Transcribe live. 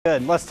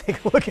Good. Let's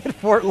take a look at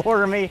Fort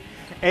Loramie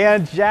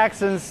and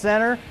Jackson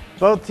Center.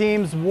 Both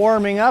teams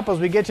warming up as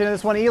we get you into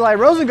this one. Eli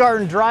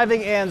Rosengarten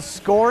driving and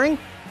scoring.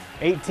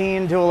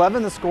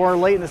 18-11, the score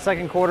late in the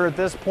second quarter at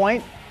this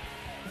point.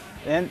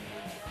 Then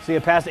see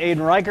a pass to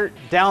Aiden Reichert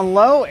down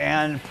low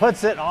and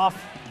puts it in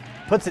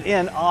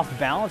off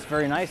balance.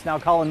 Very nice. Now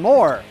Colin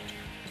Moore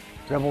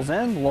dribbles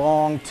in,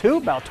 long two,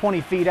 about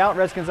 20 feet out.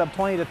 Redskins up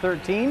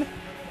 20-13.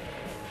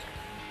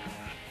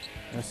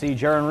 You'll see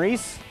Jaron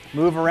Reese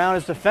move around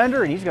his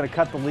defender, and he's going to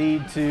cut the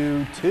lead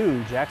to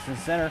 2. Jackson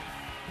Center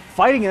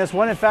fighting in this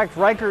one. In fact,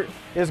 Reichert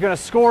is going to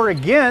score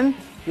again.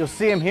 You'll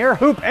see him here,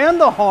 hoop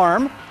and the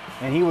harm,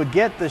 and he would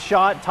get the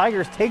shot.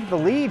 Tigers take the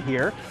lead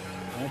here,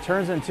 and it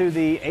turns into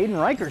the Aiden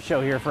Reichert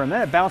show here for a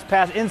minute. Bounce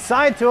pass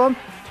inside to him,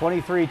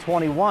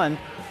 23-21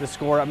 the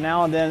score up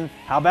now. And then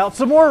how about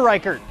some more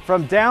Reichert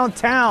from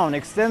downtown,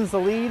 extends the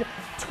lead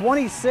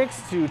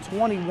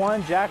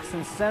 26-21.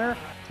 Jackson Center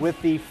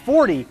with the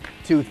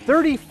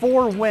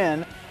 40-34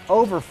 win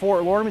over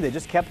Fort Loramie. They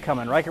just kept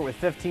coming. Reichert with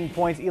 15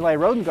 points. Eli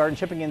Rosengarten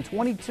chipping in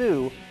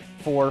 22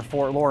 for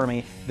Fort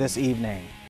Loramie this evening.